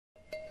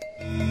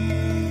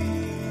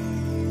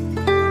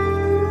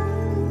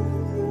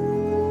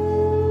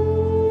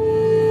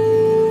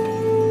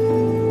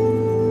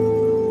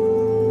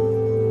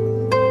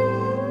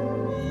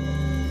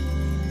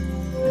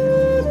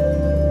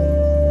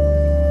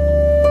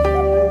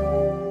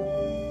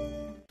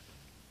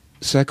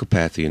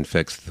Psychopathy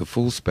infects the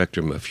full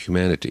spectrum of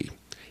humanity,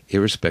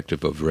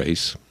 irrespective of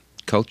race,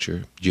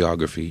 culture,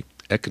 geography,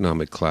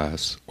 economic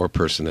class, or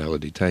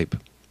personality type.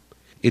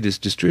 It is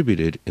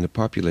distributed in a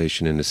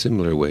population in a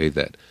similar way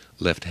that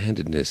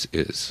left-handedness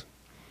is.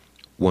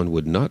 One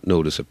would not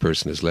notice a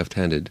person is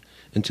left-handed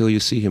until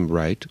you see him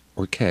write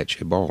or catch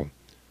a ball.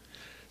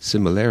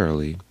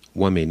 Similarly,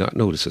 one may not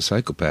notice a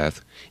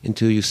psychopath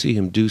until you see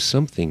him do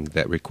something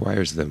that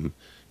requires them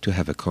to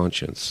have a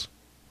conscience.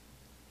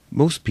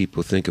 Most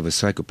people think of a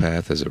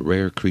psychopath as a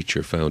rare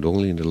creature found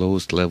only in the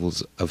lowest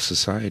levels of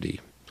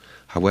society.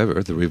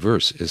 However, the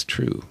reverse is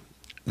true.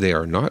 They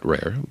are not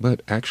rare,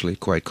 but actually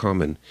quite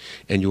common,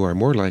 and you are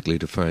more likely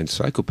to find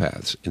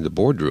psychopaths in the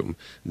boardroom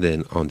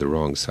than on the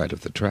wrong side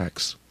of the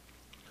tracks.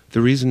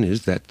 The reason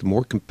is that the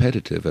more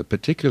competitive a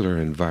particular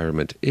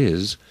environment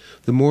is,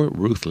 the more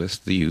ruthless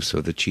the use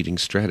of the cheating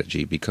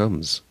strategy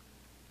becomes.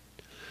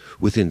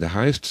 Within the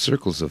highest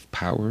circles of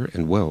power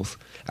and wealth,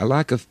 a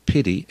lack of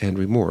pity and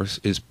remorse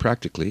is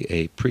practically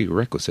a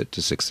prerequisite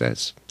to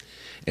success,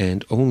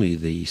 and only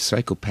the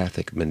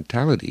psychopathic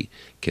mentality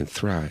can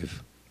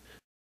thrive.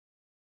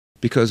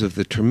 Because of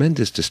the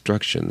tremendous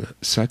destruction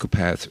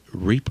psychopaths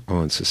reap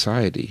on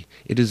society,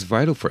 it is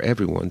vital for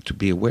everyone to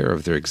be aware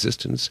of their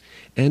existence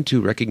and to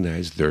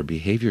recognize their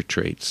behavior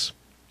traits.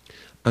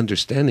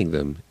 Understanding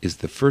them is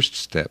the first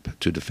step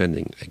to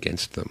defending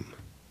against them.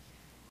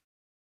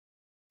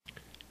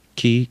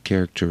 Key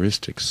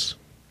characteristics.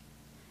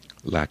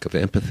 Lack of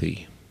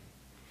empathy.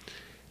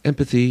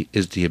 Empathy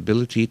is the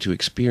ability to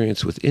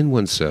experience within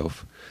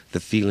oneself the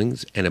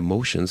feelings and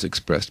emotions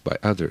expressed by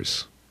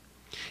others.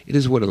 It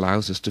is what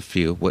allows us to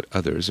feel what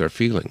others are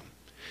feeling.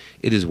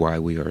 It is why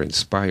we are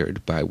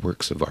inspired by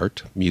works of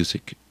art,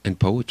 music, and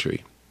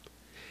poetry.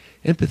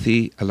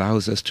 Empathy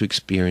allows us to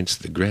experience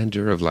the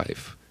grandeur of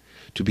life,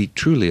 to be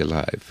truly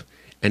alive,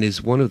 and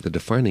is one of the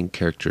defining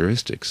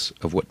characteristics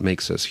of what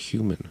makes us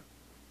human.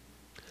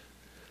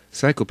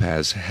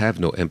 Psychopaths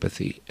have no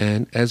empathy,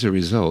 and as a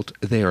result,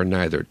 they are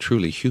neither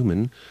truly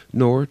human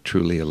nor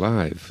truly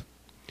alive.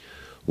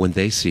 When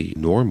they see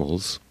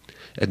normals,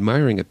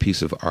 admiring a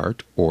piece of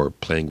art, or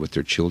playing with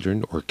their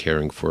children, or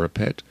caring for a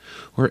pet,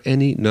 or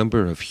any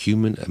number of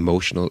human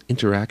emotional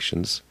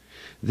interactions,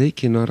 they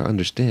cannot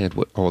understand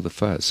what all the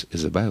fuss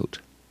is about.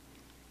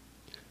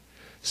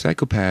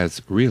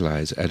 Psychopaths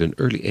realize at an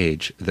early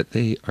age that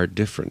they are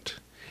different,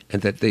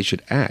 and that they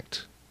should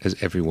act as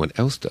everyone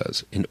else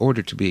does in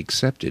order to be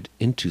accepted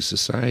into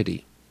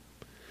society.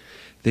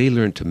 They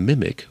learn to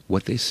mimic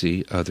what they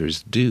see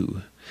others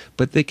do,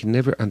 but they can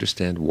never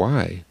understand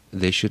why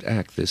they should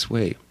act this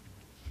way.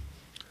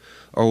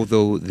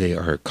 Although they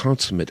are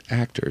consummate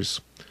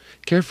actors,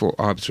 careful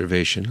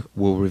observation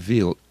will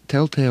reveal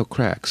telltale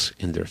cracks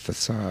in their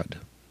facade.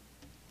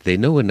 They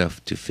know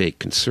enough to fake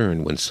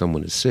concern when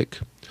someone is sick,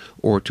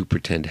 or to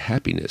pretend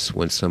happiness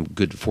when some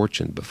good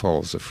fortune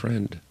befalls a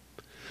friend.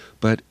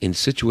 But in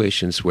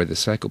situations where the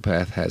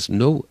psychopath has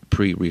no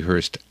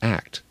pre-rehearsed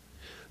act,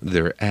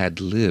 their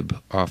ad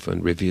lib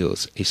often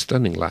reveals a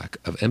stunning lack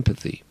of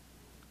empathy.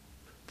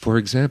 For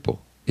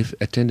example, if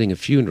attending a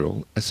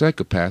funeral, a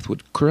psychopath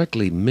would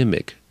correctly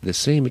mimic the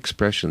same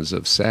expressions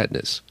of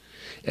sadness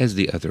as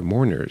the other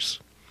mourners,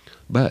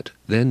 but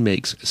then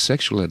makes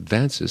sexual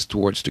advances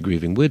towards the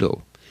grieving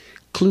widow,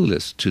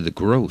 clueless to the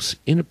gross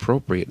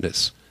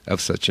inappropriateness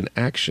of such an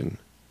action.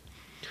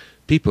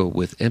 People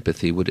with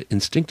empathy would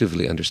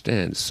instinctively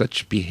understand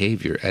such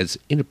behavior as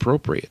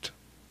inappropriate.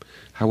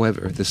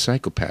 However, the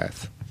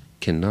psychopath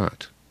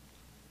cannot.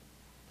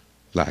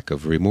 Lack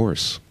of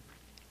remorse.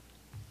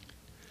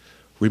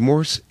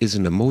 Remorse is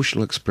an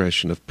emotional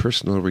expression of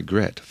personal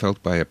regret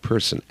felt by a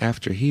person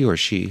after he or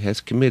she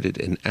has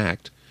committed an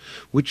act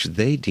which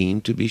they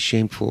deem to be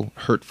shameful,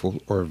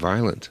 hurtful, or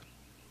violent.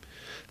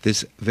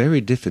 This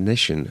very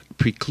definition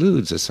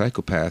precludes a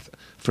psychopath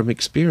from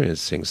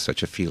experiencing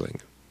such a feeling.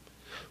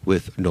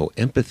 With no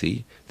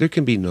empathy, there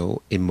can be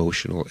no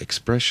emotional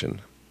expression.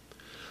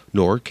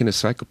 Nor can a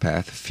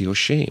psychopath feel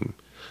shame,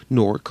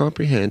 nor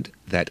comprehend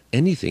that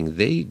anything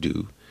they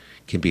do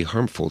can be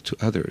harmful to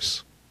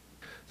others.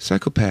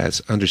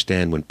 Psychopaths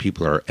understand when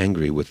people are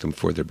angry with them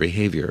for their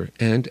behavior,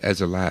 and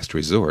as a last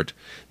resort,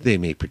 they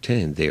may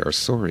pretend they are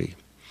sorry.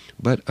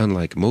 But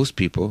unlike most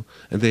people,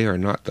 they are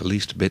not the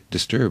least bit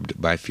disturbed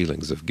by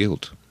feelings of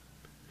guilt.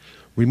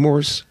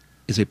 Remorse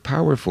is a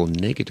powerful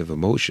negative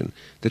emotion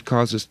that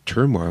causes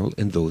turmoil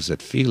in those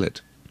that feel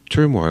it,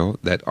 turmoil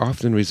that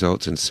often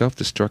results in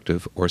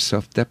self-destructive or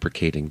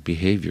self-deprecating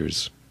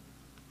behaviors.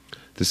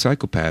 The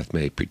psychopath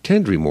may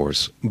pretend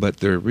remorse, but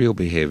their real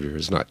behavior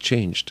is not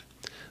changed.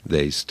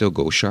 They still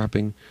go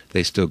shopping,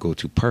 they still go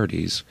to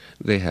parties,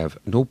 they have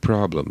no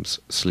problems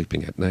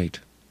sleeping at night.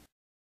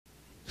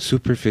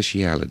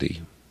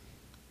 Superficiality.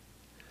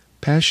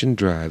 Passion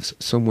drives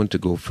someone to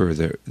go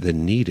further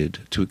than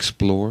needed to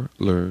explore,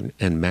 learn,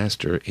 and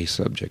master a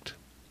subject.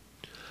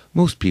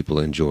 Most people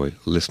enjoy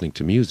listening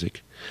to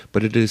music,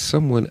 but it is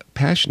someone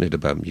passionate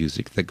about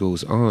music that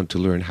goes on to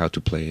learn how to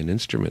play an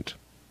instrument.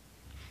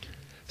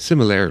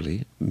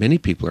 Similarly, many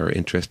people are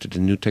interested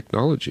in new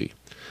technology,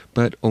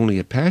 but only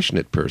a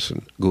passionate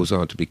person goes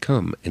on to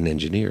become an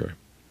engineer.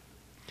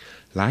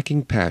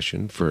 Lacking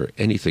passion for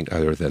anything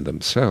other than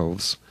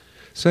themselves,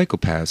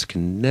 psychopaths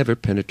can never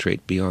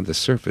penetrate beyond the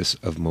surface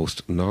of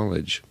most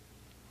knowledge.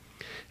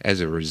 As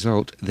a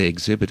result, they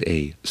exhibit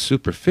a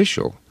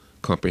superficial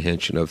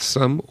comprehension of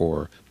some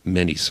or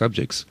many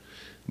subjects,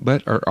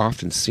 but are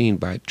often seen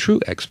by true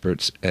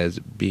experts as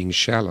being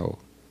shallow.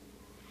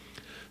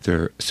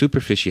 Their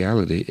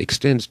superficiality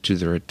extends to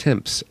their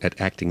attempts at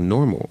acting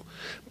normal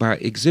by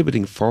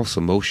exhibiting false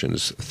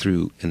emotions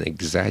through an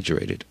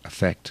exaggerated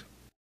effect.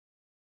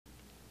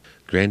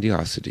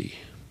 Grandiosity.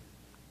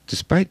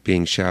 Despite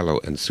being shallow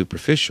and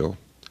superficial,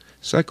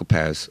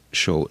 psychopaths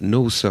show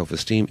no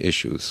self-esteem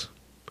issues.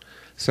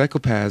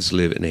 Psychopaths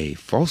live in a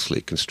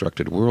falsely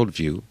constructed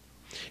worldview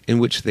in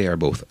which they are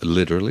both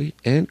literally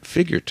and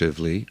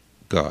figuratively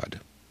God.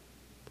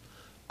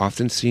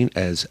 Often seen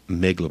as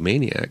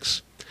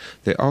megalomaniacs,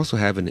 they also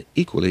have an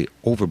equally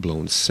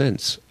overblown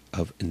sense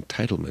of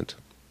entitlement.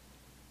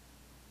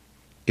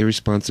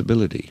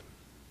 Irresponsibility.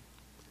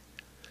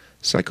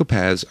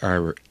 Psychopaths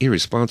are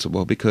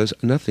irresponsible because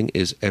nothing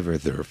is ever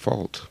their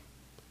fault.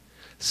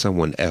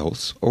 Someone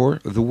else, or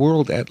the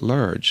world at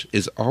large,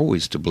 is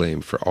always to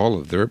blame for all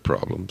of their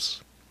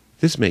problems.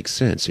 This makes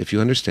sense if you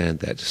understand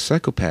that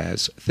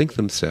psychopaths think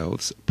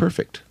themselves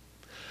perfect.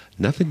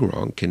 Nothing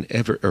wrong can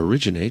ever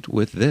originate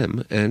with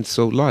them, and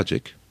so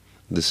logic,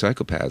 the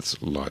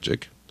psychopath's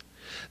logic,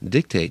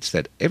 dictates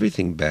that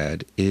everything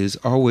bad is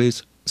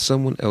always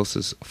someone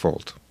else's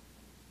fault.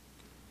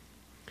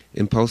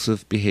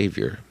 Impulsive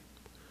behavior.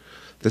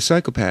 The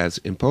psychopath's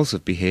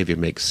impulsive behavior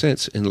makes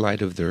sense in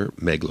light of their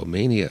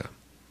megalomania.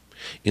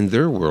 In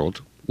their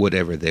world,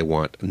 whatever they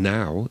want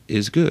now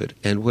is good,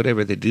 and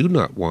whatever they do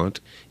not want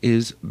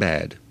is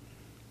bad.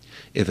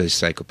 If a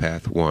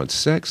psychopath wants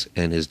sex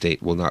and his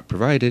date will not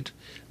provide it,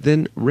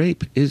 then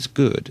rape is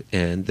good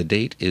and the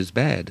date is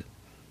bad.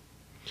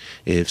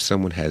 If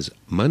someone has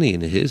money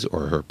in his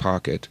or her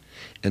pocket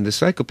and the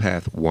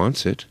psychopath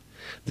wants it,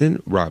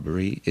 then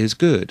robbery is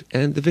good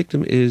and the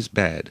victim is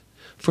bad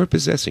for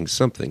possessing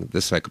something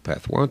the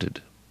psychopath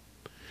wanted.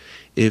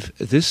 If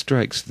this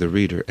strikes the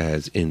reader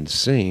as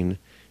insane,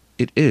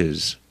 it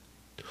is.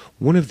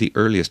 One of the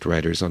earliest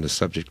writers on the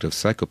subject of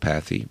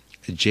psychopathy,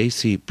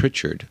 J.C.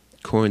 Pritchard,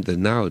 coined the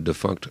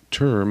now-defunct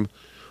term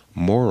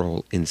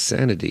moral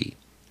insanity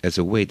as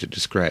a way to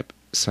describe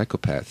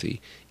psychopathy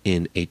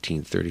in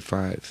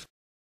 1835.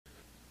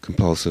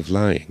 Compulsive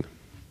lying.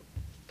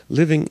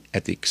 Living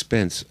at the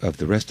expense of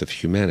the rest of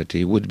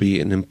humanity would be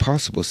an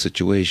impossible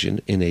situation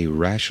in a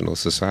rational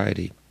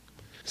society.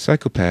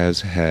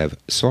 Psychopaths have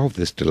solved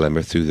this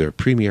dilemma through their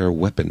premier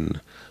weapon,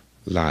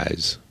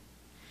 lies.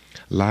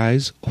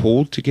 Lies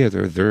hold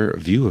together their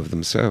view of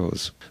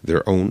themselves,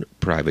 their own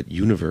private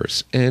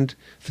universe, and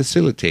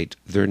facilitate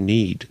their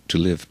need to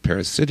live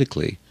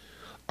parasitically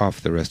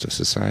off the rest of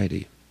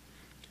society.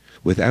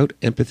 Without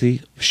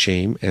empathy,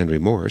 shame, and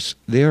remorse,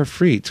 they are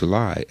free to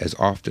lie as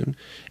often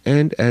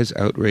and as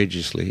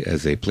outrageously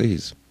as they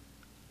please.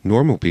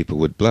 Normal people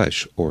would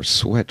blush or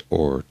sweat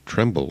or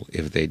tremble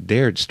if they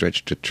dared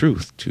stretch the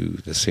truth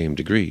to the same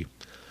degree.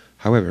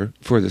 However,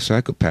 for the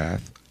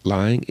psychopath,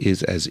 lying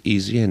is as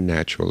easy and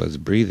natural as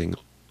breathing.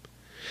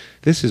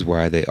 This is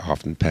why they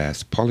often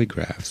pass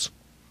polygraphs.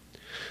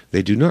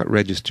 They do not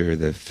register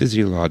the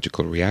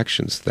physiological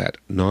reactions that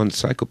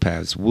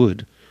non-psychopaths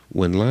would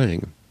when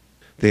lying.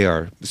 They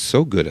are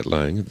so good at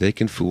lying they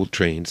can fool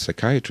trained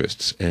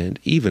psychiatrists and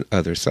even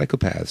other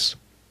psychopaths.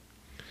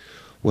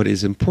 What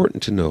is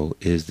important to know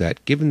is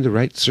that given the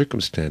right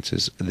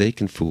circumstances, they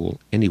can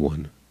fool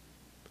anyone.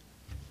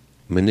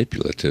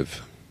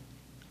 Manipulative.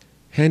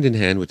 Hand in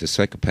hand with the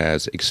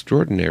psychopath's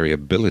extraordinary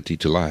ability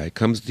to lie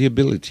comes the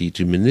ability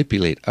to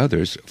manipulate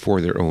others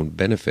for their own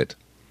benefit.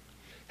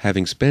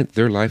 Having spent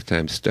their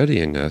lifetime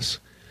studying us,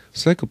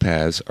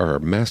 psychopaths are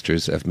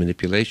masters of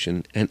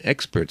manipulation and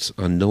experts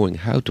on knowing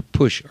how to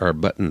push our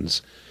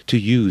buttons to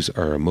use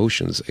our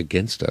emotions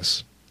against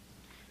us.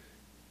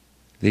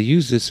 They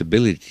use this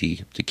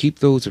ability to keep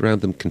those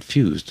around them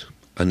confused,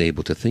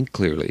 unable to think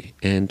clearly,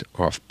 and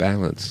off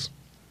balance.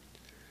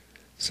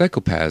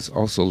 Psychopaths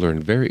also learn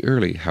very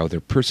early how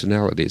their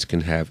personalities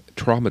can have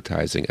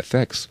traumatizing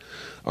effects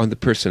on the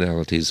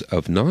personalities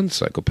of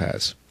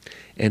non-psychopaths,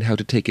 and how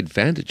to take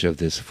advantage of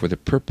this for the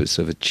purpose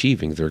of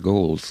achieving their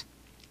goals.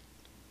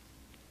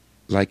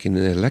 Like an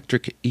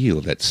electric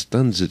eel that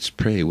stuns its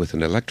prey with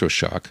an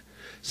electroshock,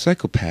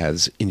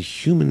 psychopaths'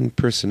 inhuman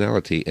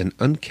personality and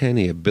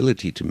uncanny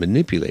ability to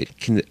manipulate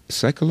can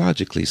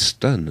psychologically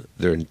stun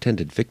their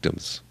intended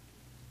victims.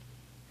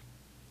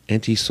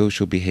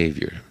 Antisocial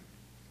behavior.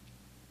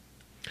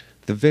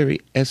 The very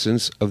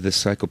essence of the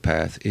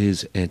psychopath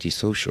is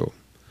antisocial.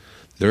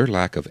 Their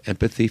lack of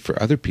empathy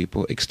for other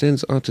people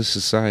extends onto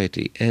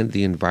society and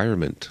the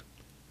environment.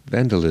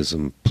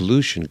 Vandalism,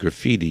 pollution,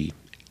 graffiti,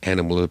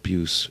 animal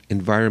abuse,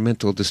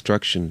 environmental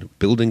destruction,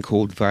 building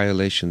code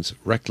violations,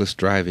 reckless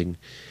driving,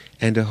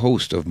 and a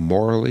host of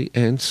morally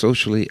and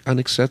socially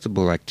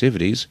unacceptable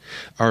activities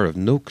are of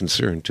no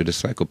concern to the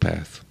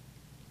psychopath.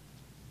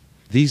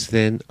 These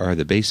then are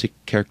the basic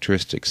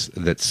characteristics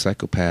that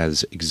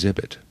psychopaths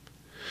exhibit.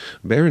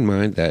 Bear in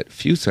mind that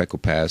few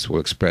psychopaths will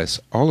express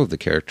all of the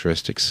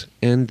characteristics,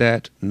 and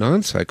that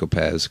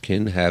non-psychopaths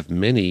can have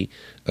many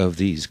of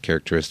these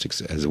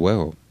characteristics as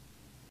well.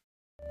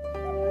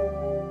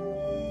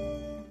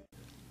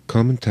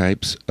 Common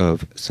types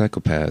of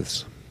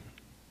psychopaths.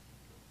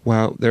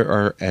 While there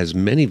are as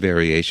many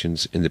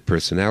variations in the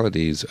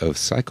personalities of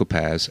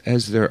psychopaths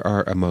as there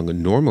are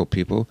among normal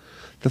people,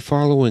 the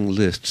following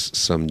lists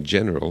some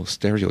general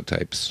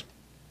stereotypes.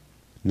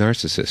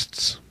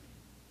 Narcissists.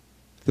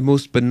 The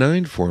most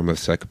benign form of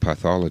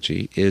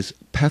psychopathology is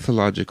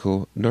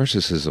pathological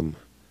narcissism.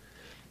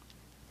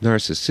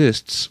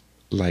 Narcissists,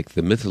 like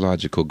the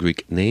mythological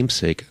Greek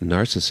namesake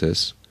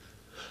Narcissus,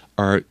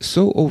 are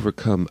so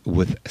overcome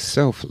with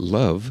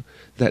self-love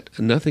that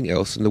nothing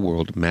else in the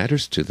world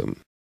matters to them.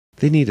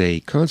 They need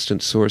a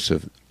constant source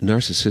of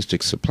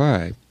narcissistic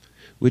supply,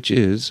 which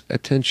is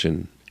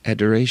attention,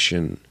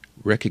 adoration,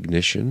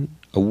 recognition,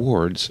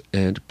 awards,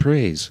 and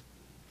praise.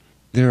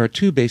 There are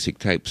two basic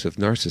types of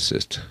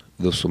narcissist,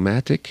 the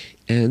somatic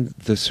and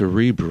the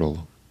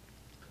cerebral.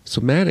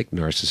 Somatic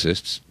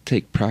narcissists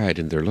take pride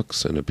in their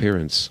looks and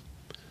appearance.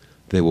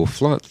 They will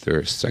flaunt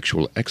their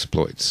sexual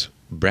exploits,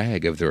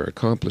 brag of their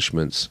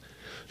accomplishments,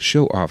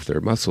 show off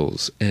their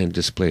muscles, and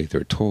display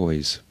their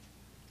toys.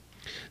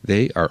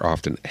 They are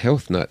often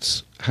health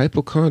nuts,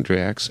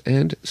 hypochondriacs,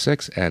 and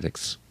sex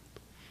addicts.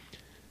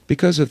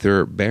 Because of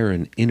their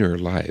barren inner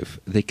life,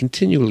 they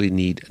continually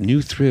need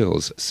new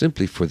thrills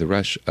simply for the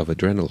rush of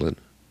adrenaline.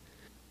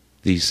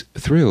 These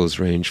thrills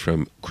range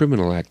from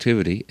criminal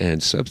activity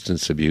and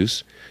substance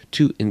abuse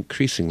to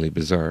increasingly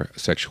bizarre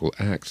sexual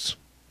acts.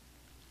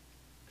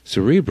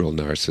 Cerebral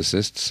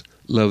narcissists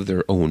love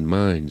their own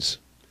minds.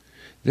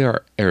 They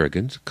are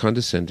arrogant,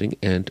 condescending,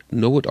 and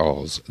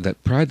know-it-alls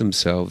that pride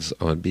themselves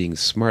on being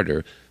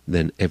smarter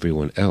than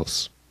everyone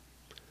else.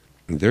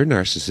 Their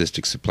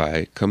narcissistic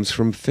supply comes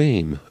from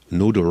fame,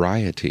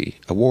 notoriety,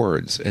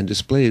 awards, and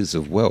displays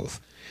of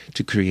wealth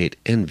to create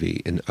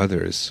envy in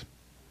others.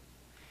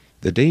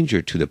 The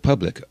danger to the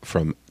public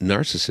from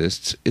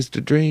narcissists is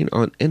to drain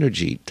on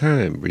energy,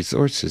 time,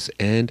 resources,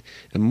 and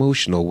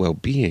emotional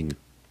well-being.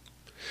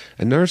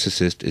 A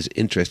narcissist is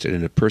interested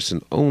in a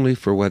person only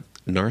for what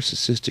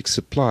narcissistic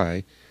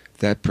supply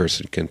that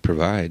person can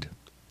provide.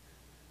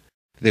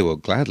 They will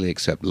gladly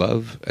accept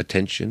love,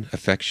 attention,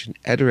 affection,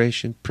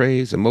 adoration,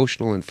 praise,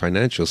 emotional and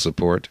financial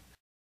support,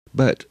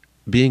 but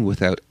being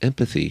without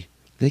empathy,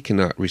 they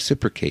cannot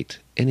reciprocate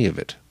any of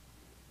it.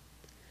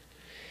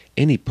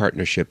 Any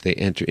partnership they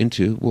enter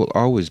into will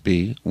always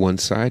be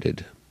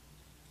one-sided.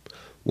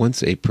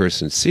 Once a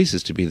person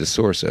ceases to be the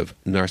source of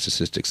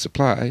narcissistic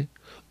supply,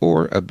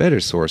 or a better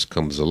source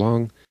comes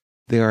along,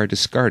 they are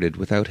discarded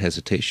without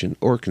hesitation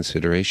or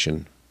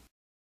consideration.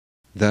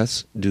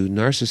 Thus do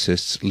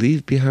narcissists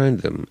leave behind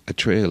them a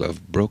trail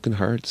of broken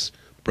hearts,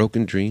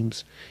 broken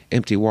dreams,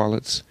 empty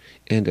wallets,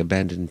 and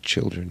abandoned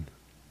children.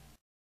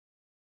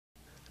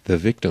 The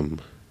victim.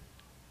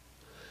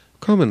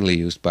 Commonly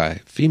used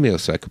by female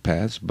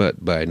psychopaths,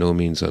 but by no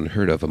means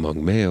unheard of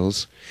among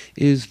males,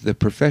 is the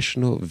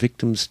professional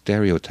victim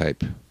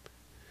stereotype.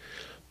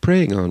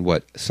 Preying on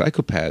what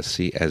psychopaths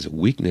see as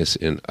weakness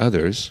in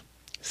others,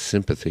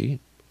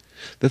 sympathy,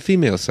 the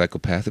female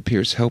psychopath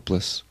appears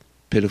helpless,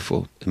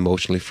 pitiful,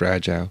 emotionally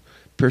fragile,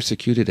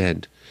 persecuted,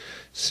 and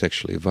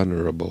sexually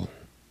vulnerable.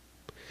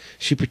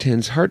 She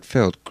pretends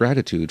heartfelt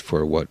gratitude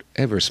for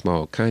whatever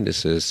small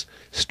kindnesses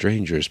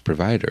strangers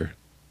provide her,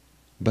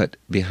 but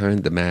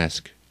behind the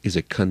mask is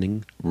a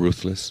cunning,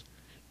 ruthless,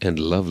 and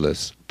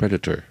loveless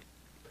predator.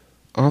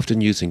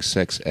 Often using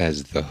sex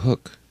as the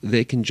hook,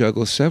 they can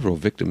juggle several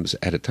victims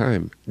at a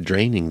time,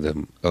 draining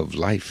them of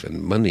life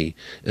and money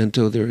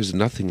until there is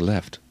nothing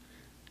left,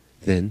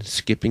 then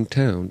skipping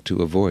town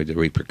to avoid the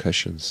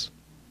repercussions.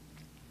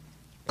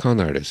 Con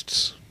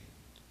artists.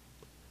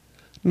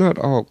 Not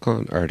all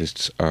con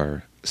artists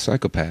are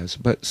psychopaths,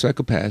 but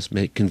psychopaths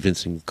make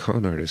convincing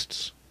con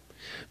artists.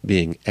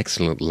 Being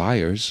excellent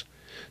liars,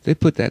 they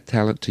put that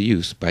talent to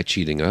use by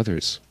cheating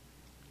others.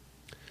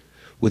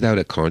 Without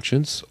a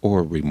conscience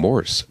or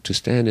remorse to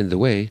stand in the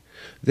way,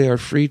 they are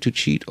free to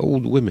cheat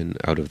old women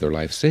out of their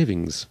life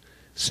savings,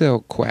 sell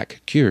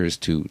quack cures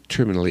to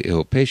terminally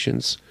ill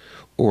patients,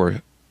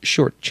 or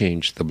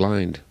shortchange the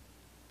blind.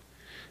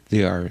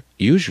 They are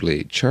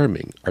usually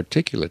charming,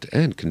 articulate,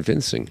 and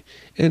convincing,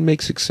 and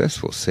make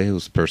successful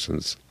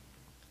salespersons.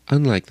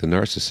 Unlike the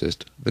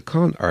narcissist, the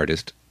con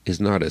artist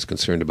is not as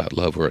concerned about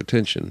love or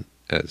attention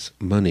as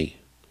money.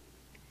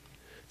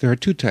 There are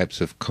two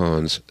types of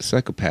cons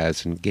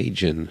psychopaths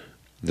engage in,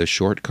 the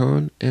short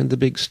con and the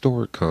big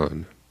store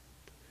con.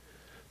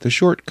 The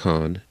short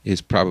con is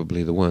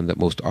probably the one that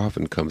most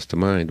often comes to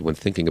mind when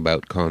thinking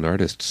about con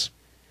artists.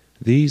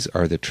 These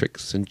are the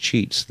tricks and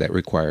cheats that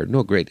require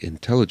no great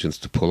intelligence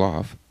to pull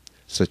off,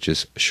 such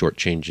as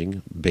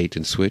shortchanging, bait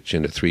and switch,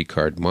 and a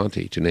 3-card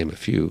Monte, to name a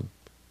few.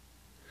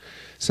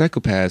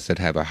 Psychopaths that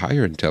have a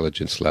higher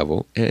intelligence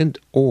level and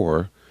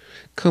or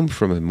come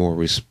from a more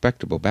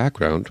respectable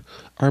background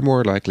are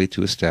more likely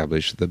to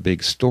establish the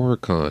big store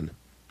con.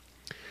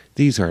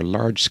 These are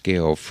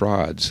large-scale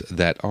frauds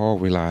that all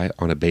rely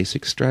on a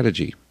basic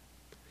strategy.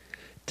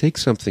 Take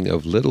something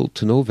of little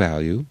to no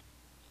value,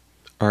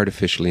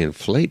 artificially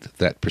inflate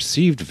that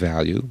perceived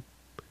value,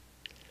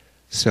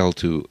 sell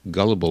to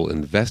gullible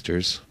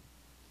investors,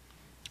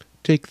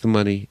 take the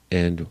money,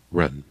 and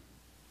run.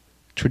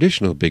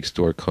 Traditional big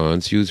store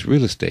cons use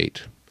real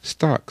estate,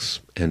 stocks,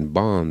 and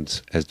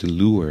bonds as the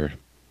lure.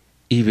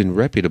 Even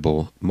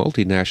reputable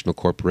multinational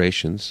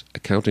corporations,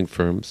 accounting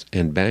firms,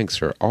 and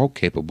banks are all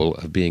capable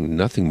of being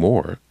nothing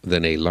more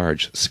than a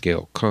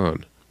large-scale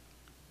con.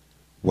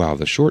 While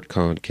the short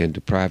con can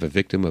deprive a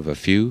victim of a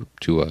few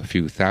to a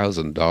few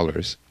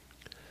 $1,000s,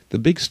 the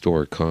big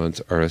store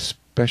cons are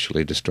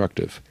especially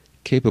destructive,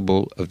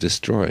 capable of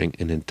destroying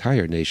an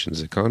entire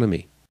nation's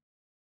economy.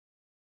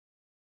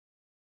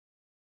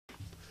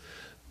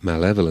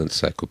 Malevolent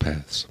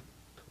psychopaths,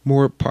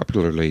 more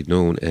popularly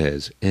known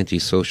as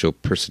antisocial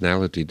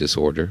personality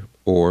disorder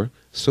or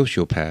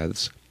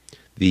sociopaths.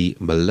 The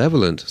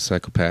malevolent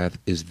psychopath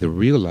is the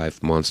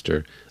real-life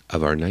monster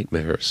of our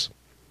nightmares.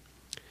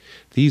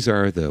 These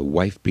are the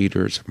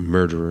wife-beaters,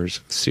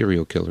 murderers,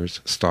 serial killers,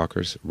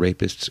 stalkers,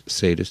 rapists,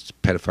 sadists,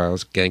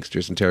 pedophiles,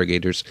 gangsters,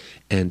 interrogators,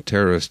 and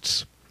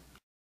terrorists.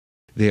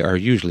 They are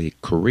usually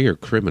career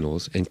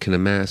criminals and can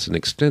amass an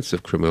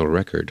extensive criminal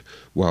record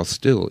while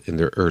still in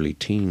their early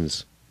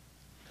teens,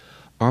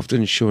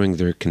 often showing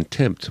their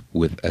contempt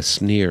with a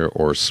sneer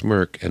or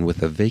smirk and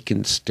with a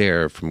vacant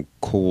stare from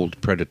cold,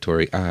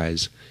 predatory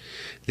eyes.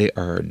 They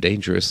are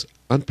dangerous,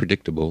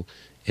 unpredictable,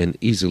 and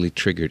easily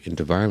triggered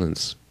into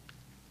violence.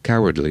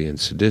 Cowardly and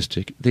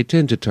sadistic, they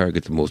tend to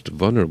target the most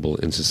vulnerable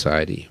in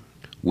society: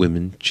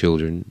 women,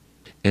 children,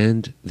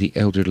 and the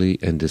elderly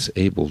and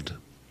disabled.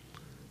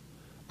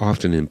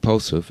 Often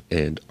impulsive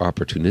and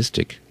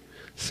opportunistic,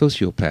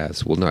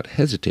 sociopaths will not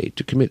hesitate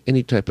to commit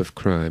any type of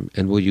crime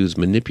and will use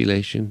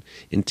manipulation,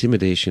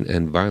 intimidation,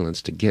 and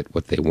violence to get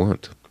what they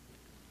want.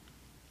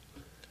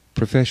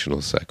 Professional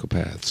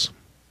psychopaths.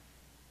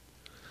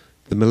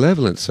 The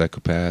malevolent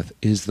psychopath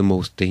is the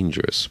most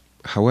dangerous.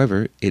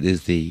 However, it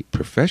is the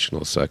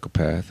professional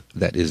psychopath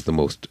that is the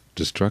most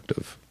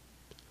destructive.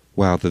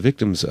 While the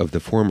victims of the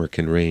former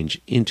can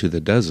range into the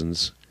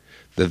dozens,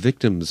 the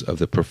victims of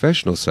the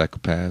professional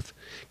psychopath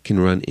can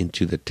run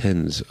into the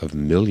tens of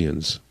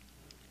millions.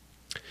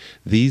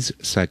 These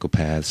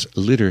psychopaths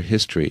litter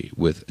history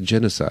with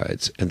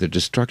genocides and the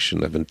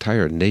destruction of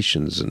entire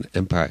nations and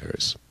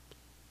empires.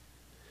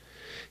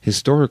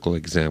 Historical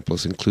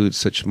examples include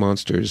such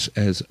monsters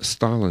as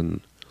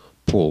Stalin,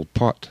 Pol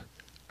Pot,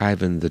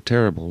 Ivan the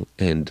Terrible,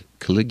 and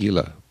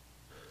Caligula.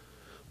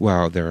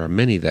 While there are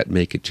many that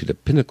make it to the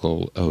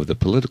pinnacle of the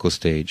political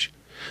stage,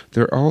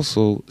 there are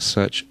also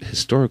such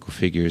historical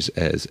figures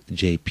as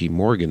J.P.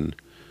 Morgan,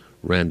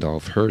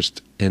 Randolph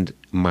Hearst, and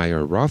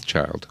Meyer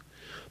Rothschild,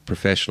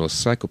 professional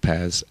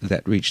psychopaths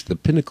that reach the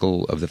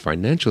pinnacle of the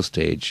financial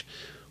stage,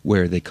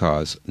 where they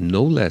cause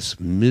no less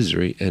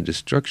misery and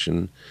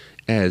destruction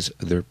as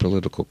their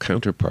political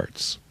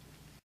counterparts.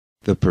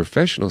 The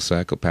professional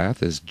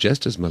psychopath is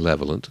just as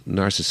malevolent,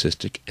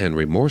 narcissistic, and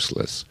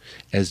remorseless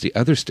as the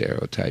other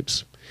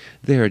stereotypes.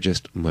 They are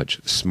just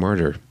much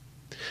smarter.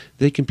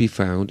 They can be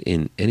found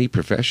in any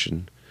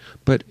profession,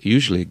 but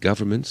usually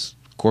governments,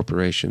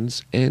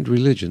 corporations, and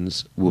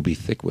religions will be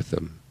thick with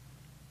them.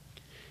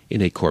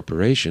 In a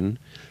corporation,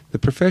 the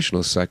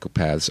professional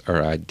psychopaths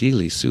are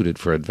ideally suited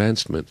for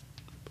advancement.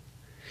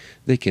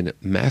 They can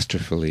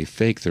masterfully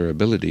fake their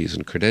abilities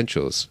and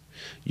credentials,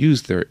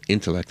 use their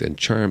intellect and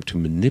charm to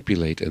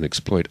manipulate and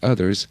exploit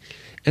others,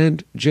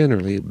 and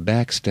generally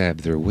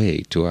backstab their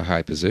way to a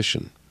high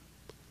position.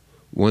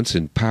 Once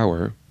in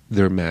power,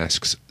 their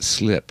masks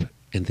slip,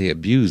 and they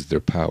abuse their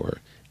power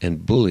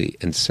and bully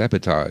and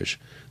sabotage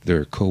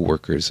their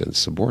co-workers and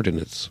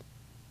subordinates.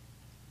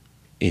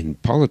 In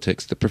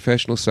politics, the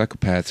professional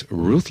psychopath's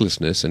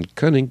ruthlessness and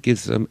cunning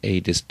gives them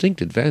a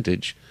distinct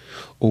advantage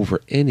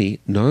over any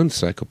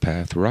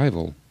non-psychopath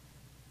rival.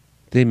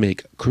 They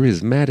make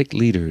charismatic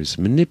leaders,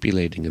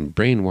 manipulating and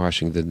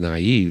brainwashing the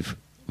naive,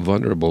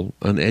 vulnerable,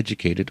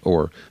 uneducated,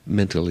 or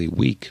mentally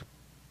weak.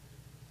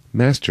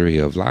 Mastery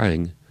of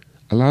lying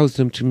allows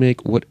them to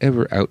make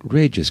whatever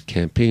outrageous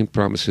campaign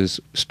promises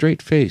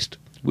straight-faced,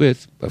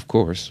 with, of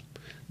course,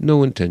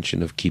 no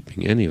intention of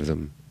keeping any of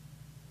them.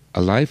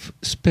 A life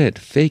spent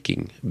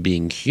faking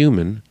being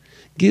human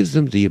gives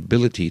them the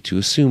ability to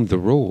assume the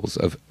roles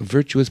of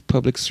virtuous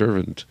public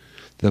servant,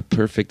 the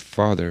perfect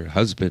father,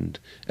 husband,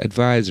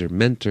 advisor,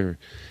 mentor,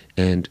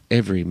 and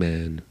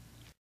everyman.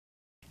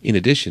 In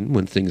addition,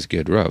 when things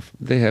get rough,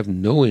 they have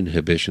no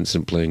inhibitions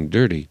in playing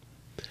dirty,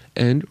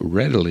 and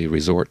readily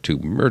resort to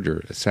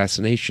murder,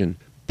 assassination,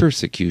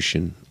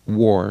 persecution,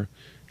 war,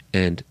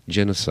 and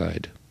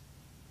genocide.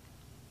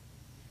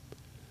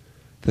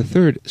 The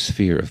third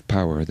sphere of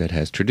power that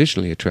has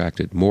traditionally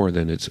attracted more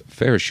than its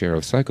fair share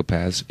of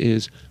psychopaths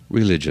is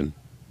religion.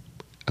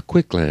 A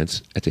quick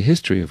glance at the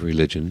history of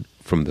religion,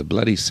 from the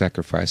bloody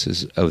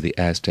sacrifices of the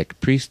Aztec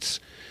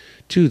priests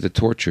to the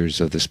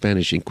tortures of the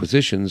Spanish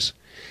Inquisitions,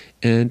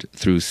 and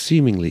through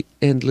seemingly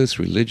endless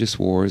religious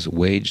wars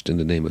waged in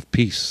the name of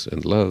peace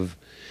and love,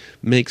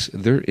 makes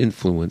their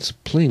influence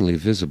plainly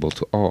visible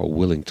to all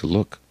willing to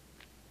look.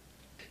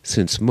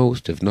 Since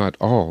most, if not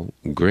all,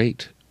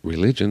 great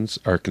religions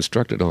are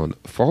constructed on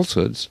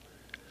falsehoods,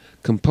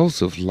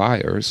 compulsive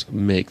liars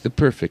make the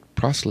perfect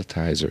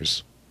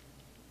proselytizers.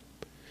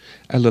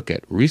 A look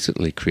at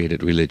recently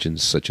created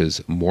religions such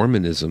as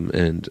Mormonism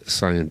and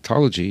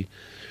Scientology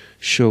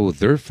show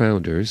their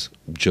founders,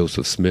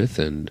 Joseph Smith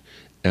and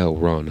L.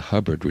 Ron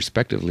Hubbard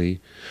respectively,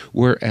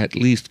 were at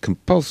least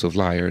compulsive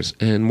liars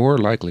and more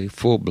likely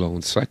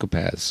full-blown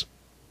psychopaths.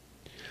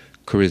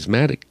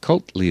 Charismatic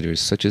cult leaders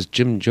such as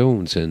Jim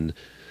Jones and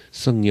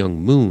Sun Myung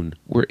Moon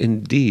were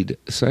indeed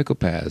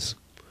psychopaths,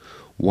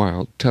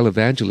 while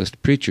televangelist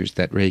preachers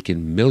that rake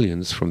in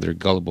millions from their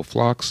gullible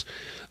flocks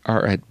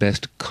are at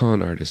best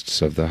con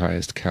artists of the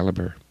highest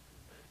caliber.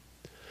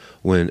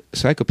 When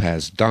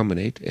psychopaths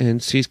dominate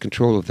and seize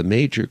control of the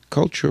major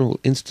cultural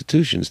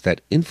institutions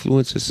that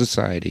influence a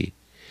society,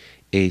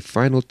 a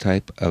final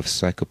type of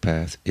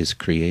psychopath is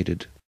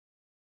created.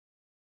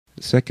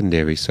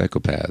 Secondary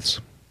psychopaths.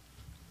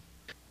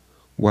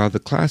 While the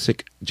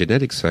classic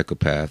genetic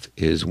psychopath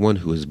is one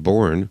who is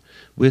born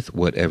with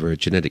whatever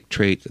genetic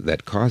trait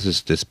that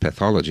causes this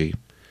pathology,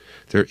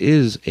 there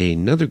is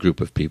another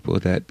group of people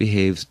that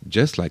behaves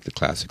just like the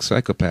classic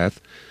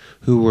psychopath,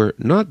 who were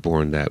not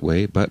born that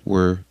way but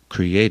were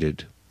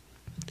created.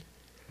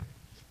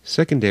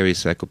 Secondary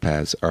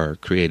psychopaths are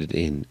created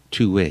in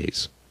two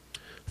ways: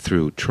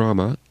 through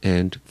trauma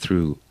and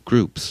through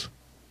groups.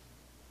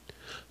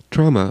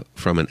 Trauma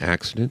from an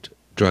accident,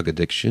 drug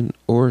addiction,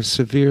 or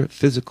severe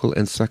physical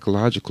and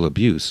psychological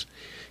abuse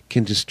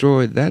can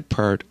destroy that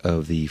part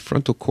of the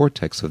frontal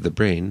cortex of the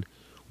brain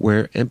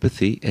where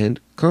empathy and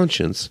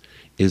conscience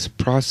is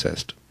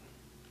processed.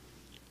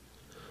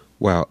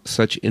 While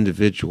such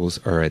individuals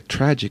are a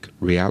tragic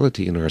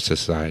reality in our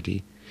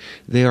society,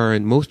 they are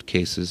in most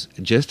cases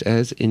just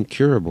as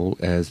incurable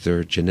as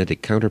their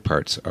genetic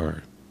counterparts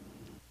are.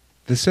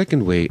 The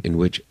second way in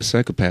which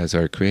psychopaths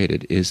are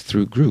created is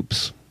through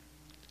groups.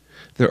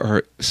 There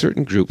are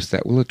certain groups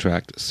that will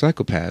attract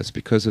psychopaths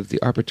because of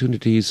the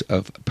opportunities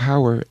of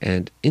power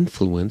and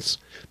influence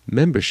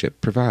membership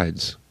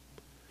provides.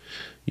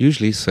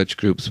 Usually such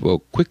groups will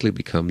quickly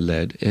become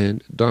led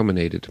and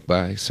dominated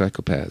by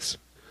psychopaths.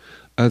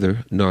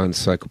 Other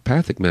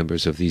non-psychopathic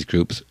members of these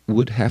groups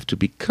would have to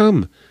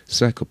become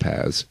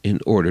psychopaths in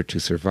order to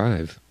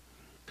survive.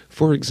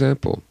 For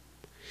example,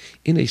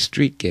 in a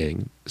street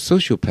gang,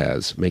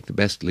 sociopaths make the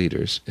best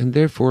leaders, and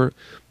therefore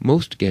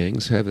most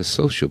gangs have a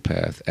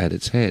sociopath at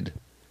its head.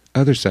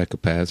 Other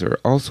psychopaths are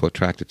also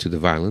attracted to the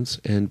violence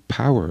and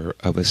power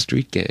of a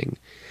street gang,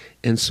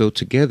 and so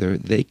together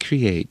they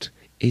create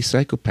a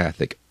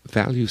psychopathic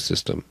value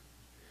system.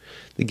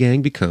 The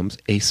gang becomes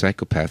a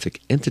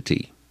psychopathic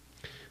entity.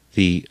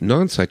 The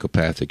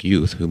non-psychopathic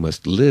youth who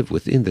must live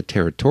within the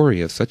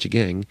territory of such a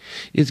gang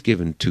is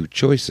given two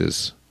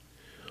choices: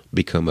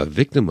 become a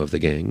victim of the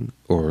gang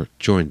or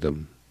join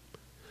them.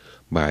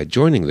 By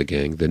joining the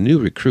gang, the new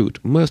recruit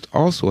must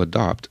also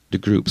adopt the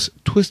group's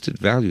twisted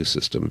value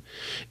system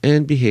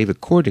and behave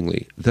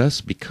accordingly, thus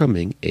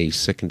becoming a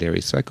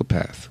secondary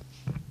psychopath.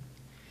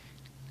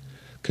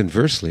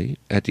 Conversely,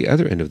 at the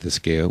other end of the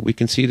scale, we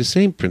can see the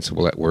same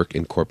principle at work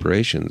in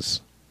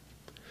corporations.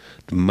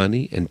 The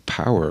money and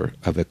power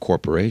of a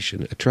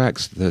corporation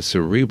attracts the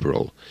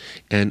cerebral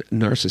and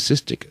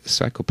narcissistic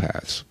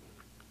psychopaths.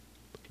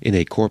 In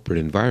a corporate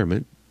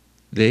environment,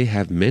 they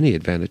have many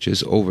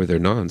advantages over their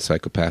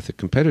non-psychopathic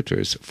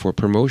competitors for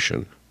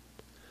promotion.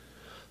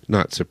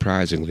 Not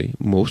surprisingly,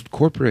 most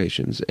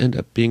corporations end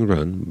up being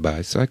run by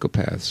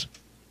psychopaths.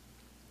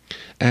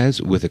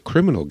 As with a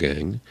criminal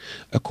gang,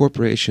 a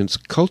corporation's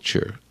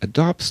culture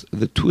adopts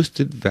the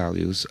twisted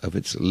values of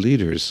its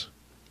leaders.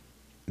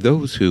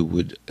 Those who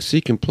would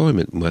seek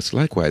employment must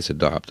likewise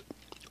adopt,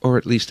 or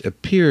at least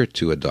appear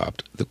to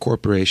adopt, the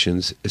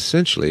corporation's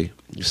essentially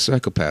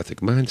psychopathic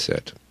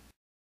mindset.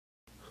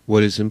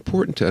 What is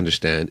important to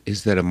understand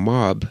is that a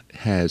mob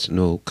has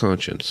no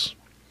conscience.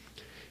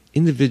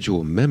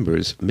 Individual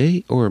members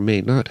may or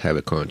may not have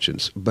a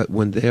conscience, but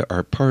when they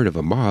are part of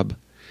a mob,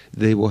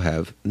 they will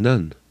have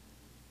none.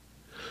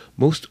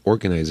 Most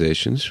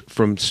organizations,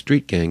 from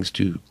street gangs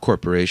to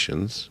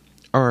corporations,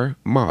 are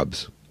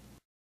mobs.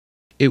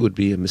 It would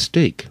be a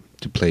mistake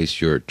to place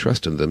your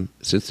trust in them,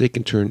 since they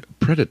can turn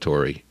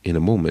predatory in a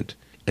moment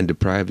and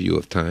deprive you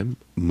of time,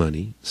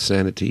 money,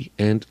 sanity,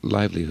 and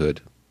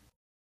livelihood.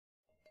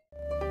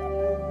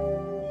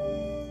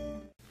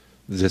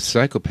 The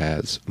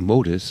psychopath's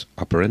modus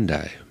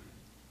operandi.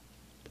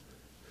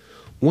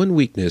 One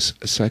weakness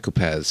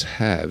psychopaths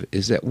have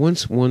is that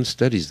once one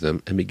studies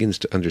them and begins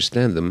to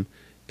understand them,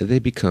 they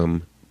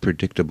become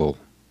predictable.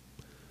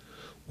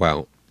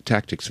 While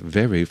tactics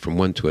vary from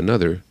one to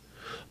another,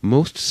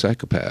 most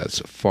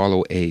psychopaths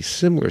follow a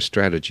similar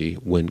strategy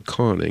when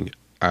conning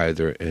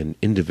either an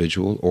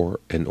individual or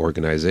an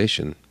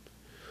organization.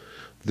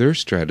 Their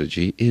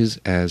strategy is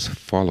as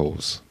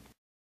follows.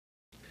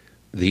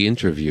 The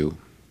interview.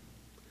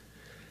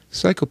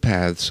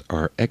 Psychopaths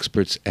are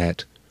experts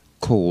at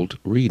cold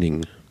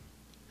reading.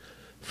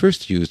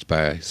 First used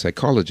by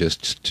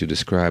psychologists to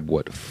describe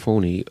what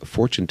phony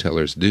fortune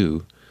tellers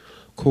do,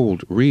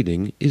 cold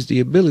reading is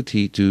the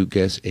ability to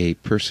guess a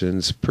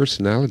person's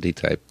personality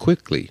type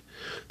quickly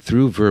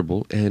through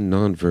verbal and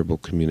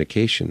nonverbal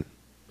communication.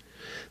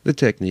 The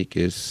technique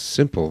is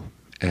simple.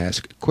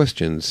 Ask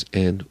questions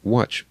and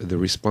watch the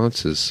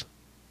responses.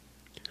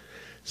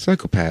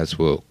 Psychopaths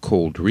will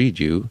cold read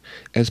you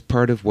as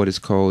part of what is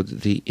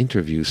called the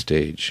interview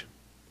stage.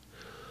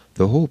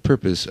 The whole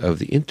purpose of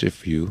the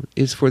interview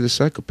is for the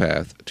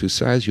psychopath to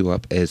size you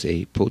up as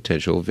a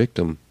potential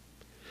victim.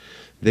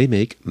 They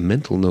make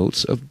mental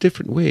notes of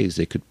different ways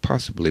they could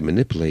possibly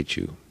manipulate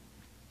you.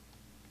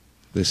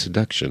 The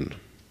seduction.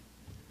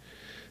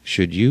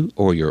 Should you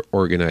or your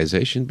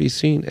organization be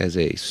seen as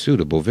a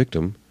suitable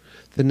victim,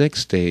 the next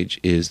stage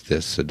is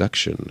the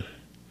seduction.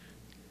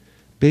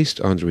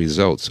 Based on the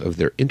results of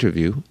their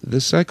interview,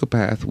 the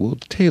psychopath will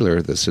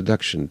tailor the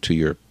seduction to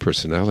your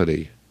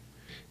personality.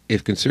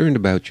 If concerned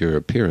about your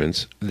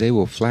appearance, they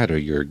will flatter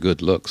your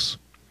good looks.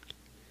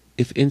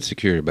 If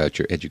insecure about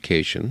your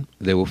education,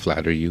 they will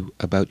flatter you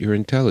about your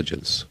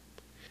intelligence.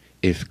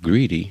 If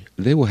greedy,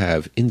 they will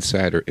have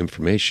insider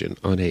information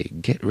on a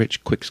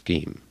get-rich-quick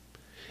scheme.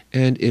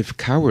 And if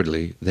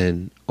cowardly,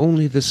 then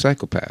only the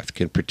psychopath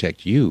can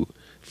protect you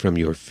from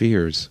your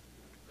fears.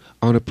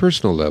 On a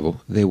personal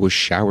level, they will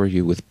shower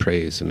you with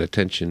praise and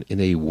attention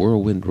in a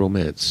whirlwind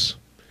romance.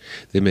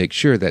 They make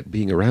sure that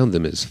being around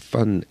them is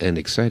fun and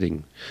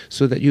exciting,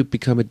 so that you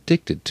become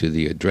addicted to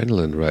the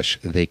adrenaline rush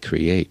they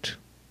create.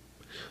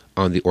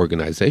 On the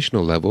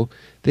organizational level,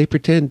 they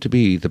pretend to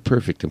be the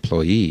perfect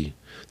employee,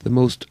 the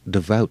most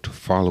devout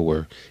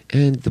follower,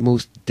 and the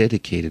most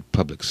dedicated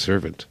public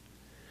servant.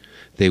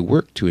 They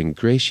work to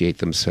ingratiate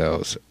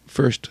themselves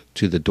first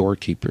to the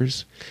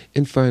doorkeepers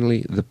and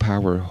finally the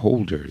power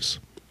holders,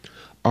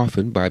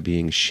 often by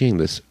being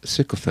shameless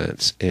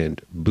sycophants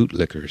and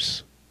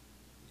bootlickers.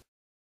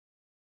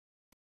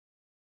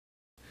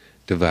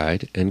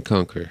 Divide and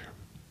conquer.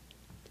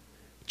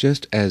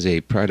 Just as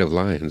a pride of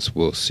lions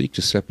will seek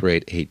to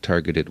separate a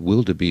targeted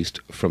wildebeest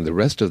from the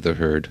rest of the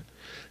herd,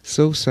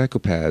 so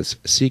psychopaths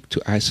seek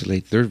to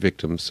isolate their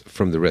victims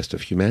from the rest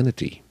of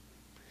humanity.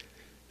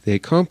 They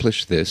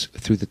accomplish this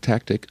through the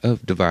tactic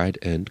of divide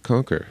and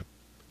conquer.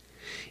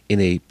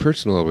 In a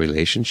personal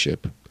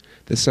relationship,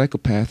 the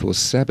psychopath will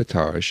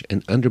sabotage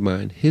and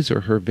undermine his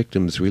or her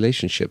victim's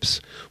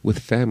relationships with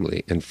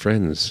family and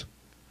friends.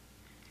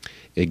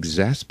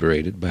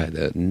 Exasperated by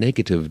the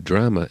negative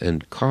drama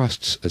and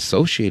costs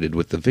associated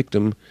with the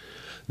victim,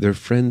 their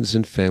friends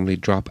and family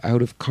drop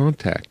out of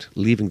contact,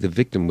 leaving the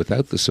victim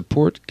without the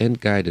support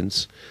and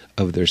guidance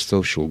of their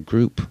social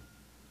group.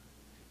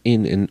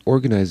 In an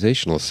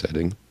organizational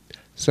setting,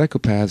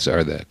 psychopaths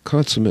are the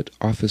consummate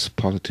office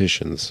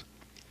politicians.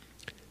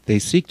 They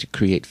seek to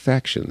create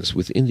factions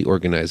within the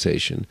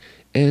organization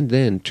and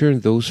then turn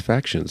those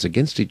factions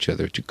against each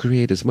other to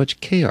create as much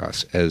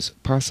chaos as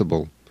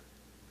possible.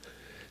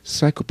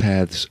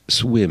 Psychopaths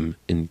swim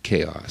in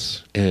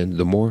chaos, and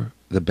the more,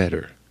 the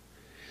better.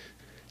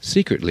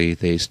 Secretly,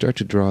 they start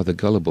to draw the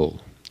gullible,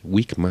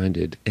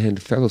 weak-minded,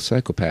 and fellow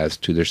psychopaths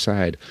to their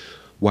side,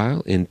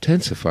 while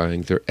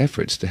intensifying their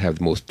efforts to have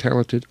the most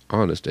talented,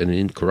 honest, and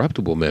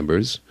incorruptible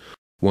members,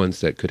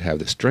 ones that could have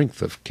the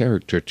strength of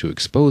character to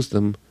expose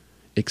them,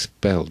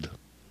 expelled.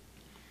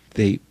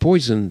 They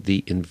poison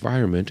the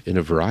environment in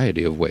a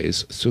variety of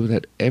ways so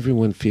that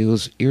everyone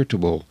feels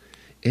irritable,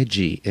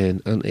 edgy,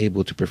 and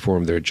unable to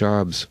perform their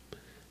jobs.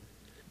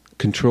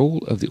 Control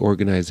of the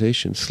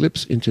organization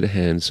slips into the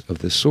hands of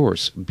the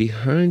source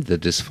behind the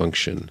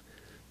dysfunction,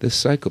 the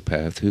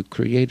psychopath who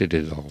created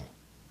it all.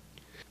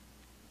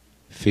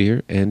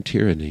 Fear and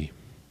tyranny.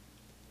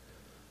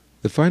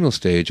 The final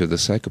stage of the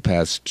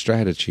psychopath's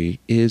strategy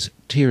is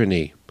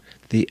tyranny,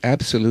 the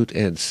absolute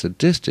and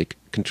sadistic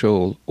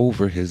control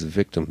over his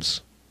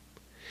victims.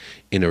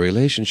 In a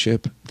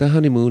relationship, the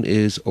honeymoon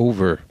is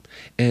over,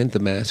 and the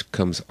mask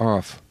comes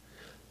off.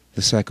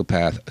 The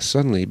psychopath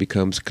suddenly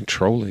becomes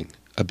controlling,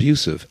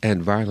 abusive,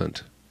 and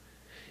violent.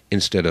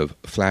 Instead of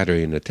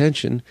flattery and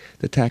attention,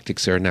 the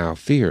tactics are now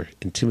fear,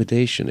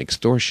 intimidation,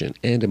 extortion,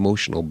 and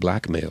emotional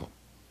blackmail.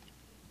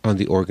 On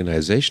the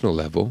organizational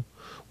level,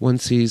 one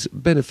sees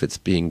benefits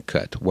being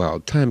cut while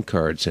time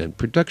cards and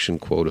production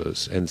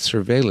quotas and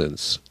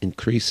surveillance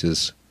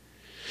increases.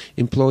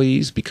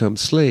 Employees become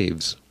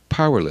slaves,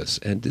 powerless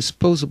and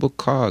disposable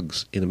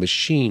cogs in a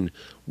machine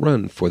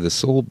run for the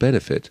sole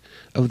benefit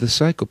of the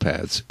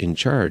psychopaths in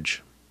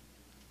charge.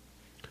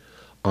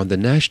 On the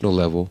national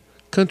level,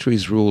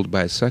 countries ruled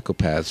by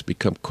psychopaths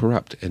become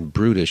corrupt and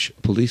brutish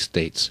police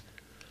states,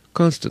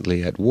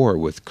 constantly at war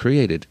with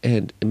created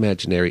and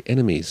imaginary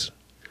enemies.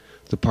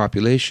 The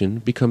population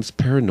becomes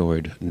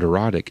paranoid,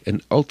 neurotic,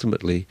 and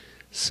ultimately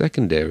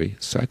secondary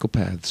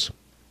psychopaths.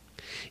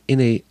 In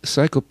a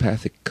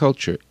psychopathic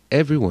culture,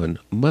 everyone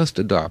must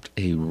adopt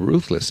a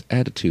ruthless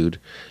attitude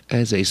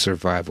as a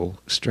survival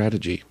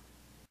strategy.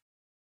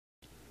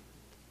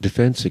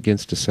 Defense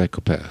against a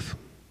psychopath.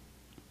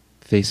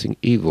 facing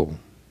evil.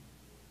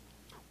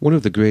 One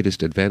of the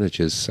greatest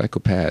advantages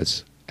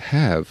psychopaths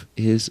have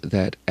is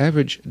that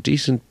average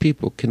decent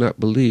people cannot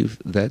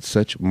believe that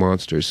such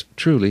monsters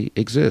truly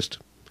exist.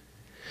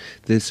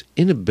 This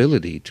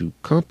inability to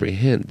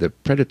comprehend the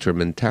predator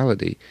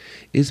mentality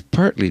is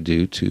partly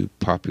due to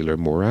popular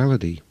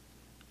morality.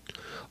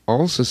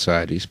 All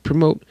societies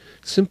promote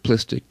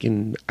simplistic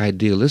and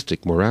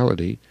idealistic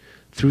morality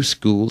through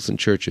schools and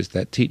churches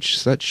that teach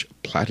such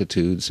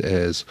platitudes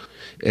as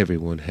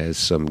everyone has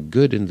some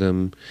good in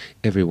them,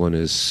 everyone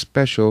is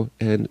special,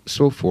 and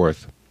so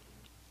forth.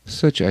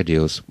 Such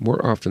ideals more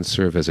often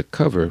serve as a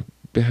cover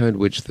behind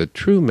which the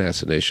true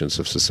machinations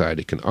of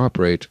society can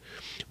operate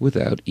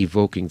without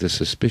evoking the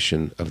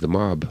suspicion of the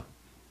mob.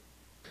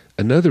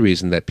 Another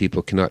reason that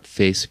people cannot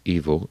face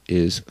evil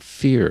is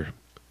fear.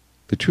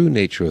 The true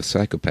nature of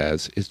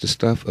psychopaths is the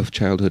stuff of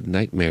childhood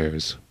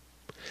nightmares.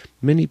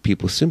 Many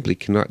people simply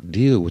cannot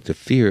deal with the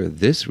fear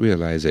this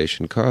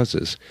realization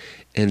causes,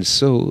 and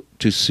so,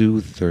 to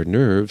soothe their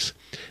nerves,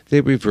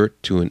 they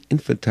revert to an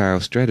infantile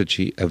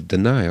strategy of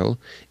denial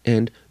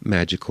and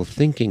magical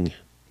thinking.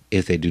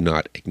 If they do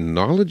not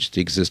acknowledge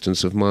the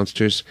existence of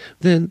monsters,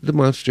 then the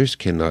monsters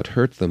cannot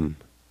hurt them.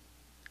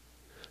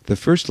 The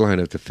first line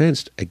of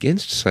defense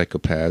against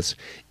psychopaths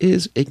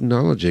is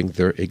acknowledging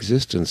their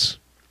existence.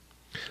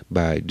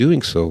 By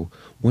doing so,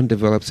 one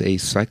develops a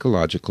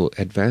psychological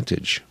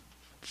advantage.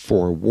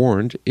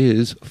 Forewarned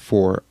is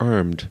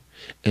forearmed,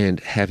 and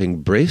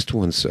having braced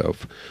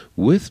oneself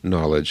with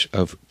knowledge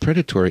of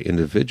predatory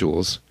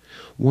individuals,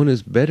 one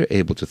is better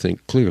able to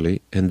think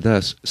clearly and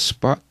thus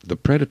spot the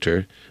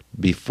predator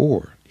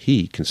before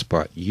he can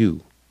spot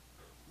you.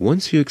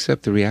 Once you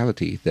accept the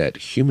reality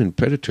that human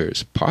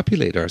predators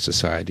populate our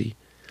society,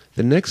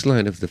 the next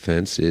line of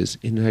defense is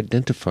in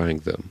identifying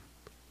them.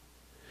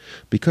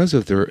 Because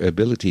of their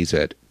abilities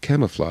at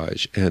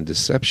camouflage and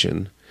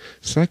deception,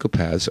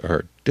 psychopaths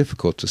are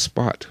difficult to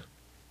spot.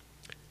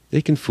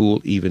 They can fool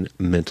even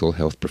mental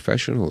health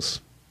professionals.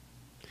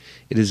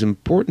 It is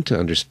important to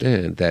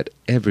understand that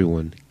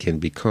everyone can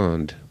be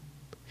conned.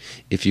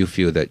 If you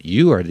feel that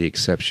you are the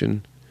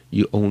exception,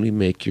 you only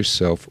make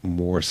yourself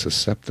more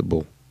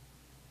susceptible.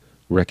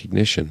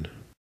 Recognition.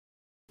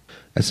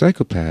 A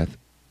psychopath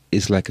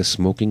is like a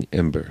smoking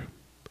ember.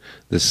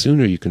 The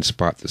sooner you can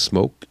spot the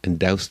smoke and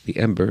douse the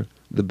ember,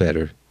 the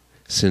better,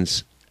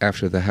 since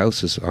after the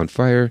house is on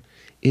fire,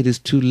 it is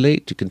too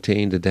late to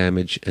contain the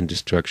damage and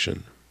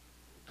destruction.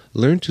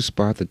 Learn to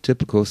spot the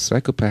typical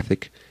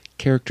psychopathic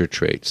character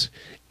traits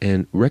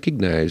and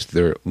recognize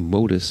their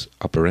modus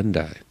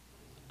operandi.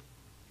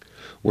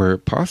 Where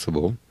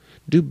possible,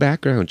 do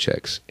background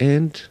checks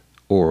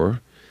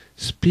and/or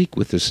speak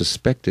with the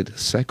suspected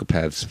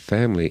psychopath's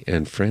family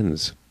and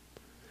friends.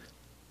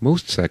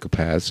 Most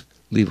psychopaths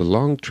leave a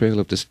long trail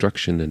of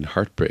destruction and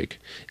heartbreak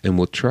and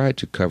will try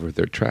to cover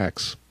their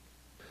tracks.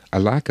 A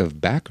lack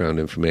of background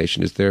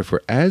information is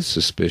therefore as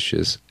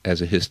suspicious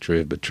as a history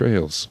of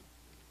betrayals.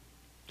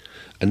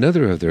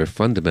 Another of their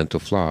fundamental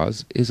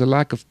flaws is a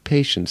lack of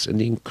patience and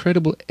the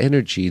incredible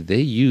energy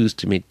they use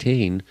to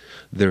maintain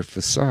their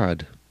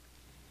facade.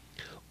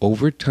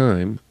 Over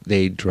time,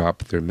 they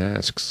drop their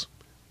masks.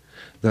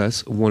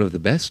 Thus, one of the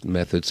best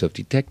methods of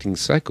detecting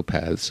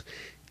psychopaths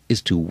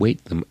is to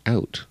wait them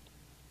out.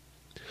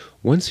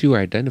 Once you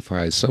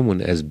identify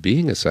someone as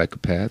being a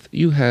psychopath,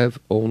 you have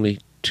only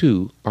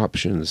two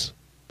options: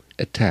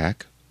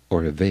 attack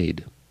or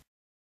evade.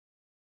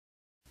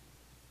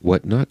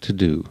 What not to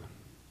do.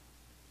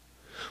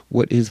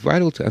 What is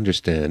vital to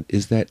understand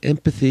is that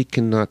empathy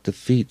cannot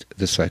defeat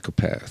the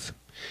psychopath.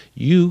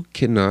 You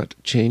cannot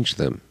change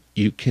them.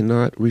 You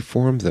cannot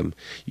reform them.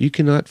 You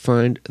cannot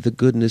find the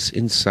goodness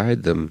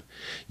inside them.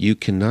 You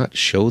cannot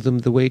show them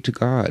the way to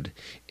God.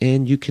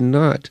 And you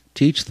cannot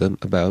teach them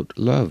about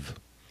love.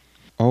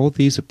 All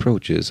these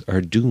approaches are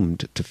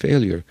doomed to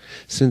failure,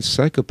 since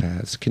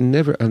psychopaths can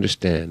never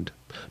understand,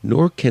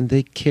 nor can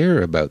they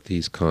care about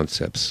these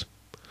concepts.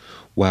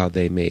 While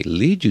they may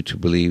lead you to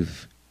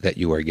believe that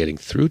you are getting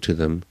through to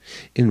them,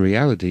 in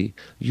reality,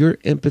 your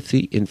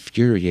empathy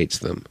infuriates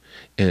them,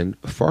 and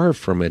far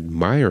from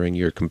admiring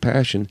your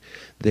compassion,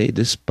 they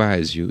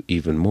despise you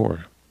even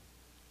more.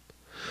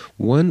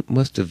 One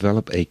must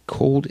develop a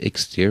cold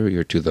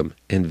exterior to them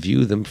and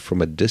view them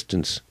from a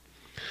distance.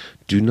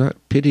 Do not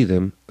pity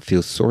them,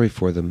 feel sorry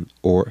for them,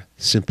 or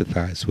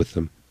sympathize with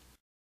them.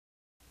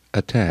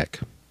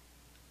 Attack.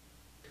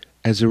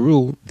 As a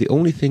rule, the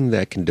only thing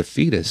that can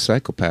defeat a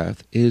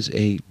psychopath is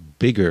a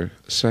bigger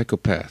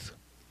psychopath.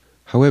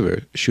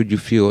 However, should you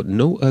feel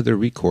no other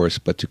recourse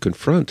but to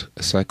confront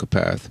a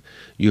psychopath,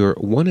 your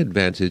one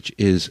advantage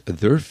is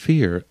their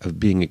fear of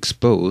being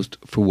exposed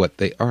for what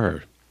they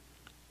are.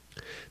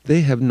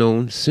 They have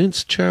known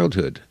since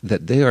childhood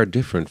that they are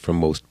different from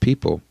most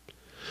people.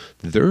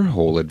 Their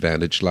whole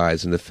advantage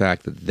lies in the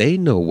fact that they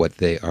know what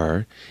they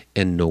are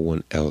and no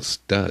one else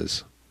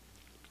does.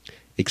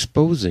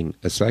 Exposing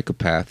a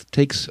psychopath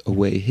takes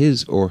away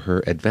his or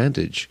her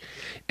advantage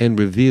and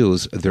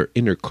reveals their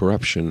inner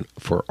corruption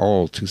for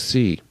all to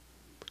see.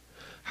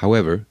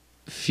 However,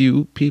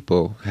 few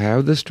people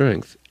have the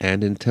strength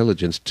and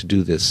intelligence to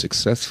do this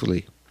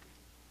successfully.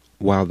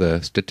 While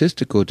the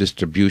statistical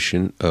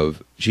distribution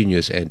of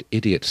genius and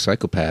idiot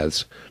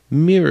psychopaths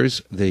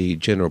mirrors the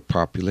general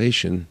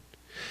population,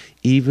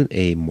 even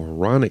a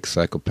moronic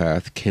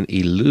psychopath can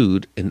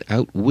elude and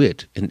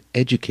outwit an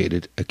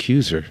educated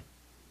accuser.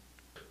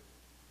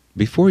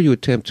 Before you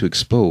attempt to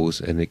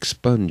expose and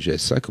expunge a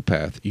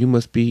psychopath, you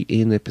must be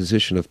in a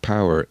position of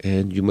power,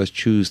 and you must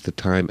choose the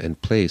time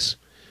and place.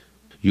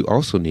 You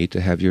also need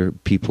to have your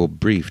people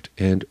briefed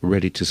and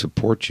ready to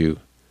support you.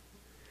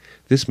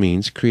 This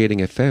means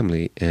creating a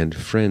family and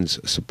friends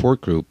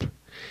support group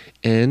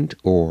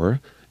and/or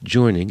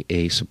joining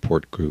a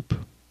support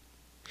group.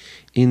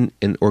 In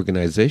an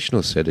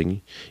organizational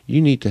setting,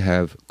 you need to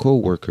have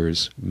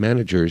co-workers,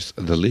 managers,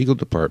 the legal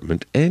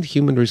department, and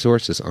human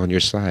resources on your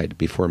side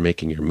before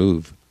making your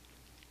move.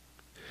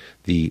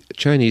 The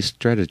Chinese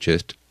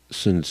strategist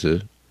Sun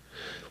Tzu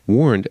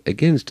warned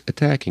against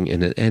attacking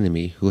an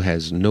enemy who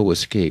has no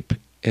escape,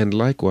 and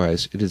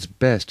likewise it is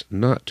best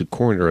not to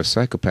corner a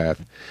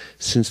psychopath,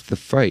 since the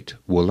fight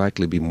will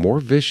likely be more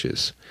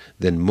vicious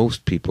than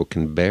most people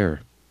can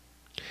bear.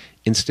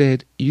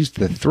 Instead, use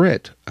the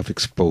threat of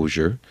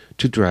exposure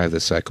to drive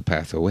the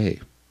psychopath away.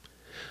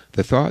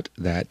 The thought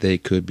that they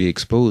could be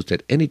exposed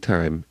at any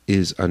time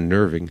is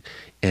unnerving,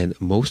 and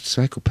most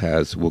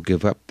psychopaths will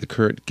give up the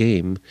current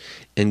game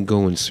and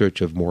go in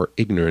search of more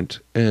ignorant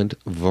and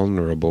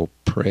vulnerable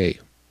prey.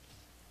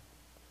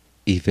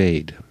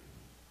 Evade.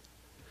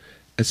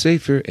 A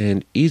safer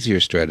and easier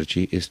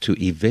strategy is to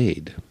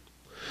evade.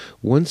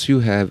 Once you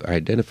have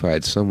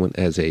identified someone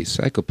as a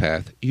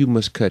psychopath, you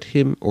must cut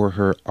him or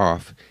her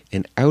off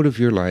and out of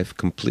your life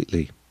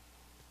completely.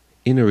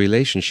 In a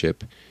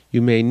relationship,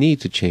 you may need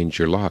to change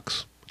your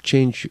locks,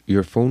 change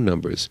your phone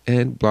numbers,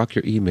 and block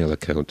your email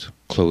account,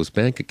 close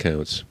bank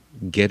accounts,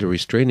 get a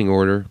restraining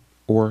order,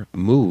 or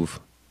move.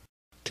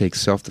 Take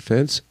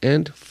self-defense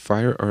and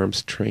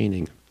firearms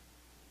training.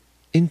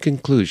 In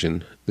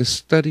conclusion, the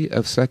study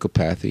of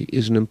psychopathy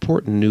is an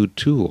important new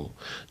tool,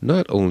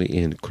 not only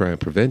in crime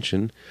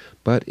prevention,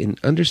 but in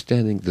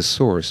understanding the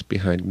source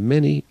behind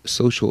many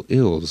social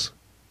ills.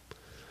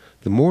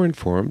 The more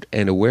informed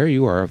and aware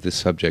you are of this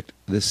subject,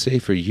 the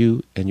safer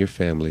you and your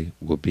family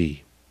will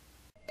be.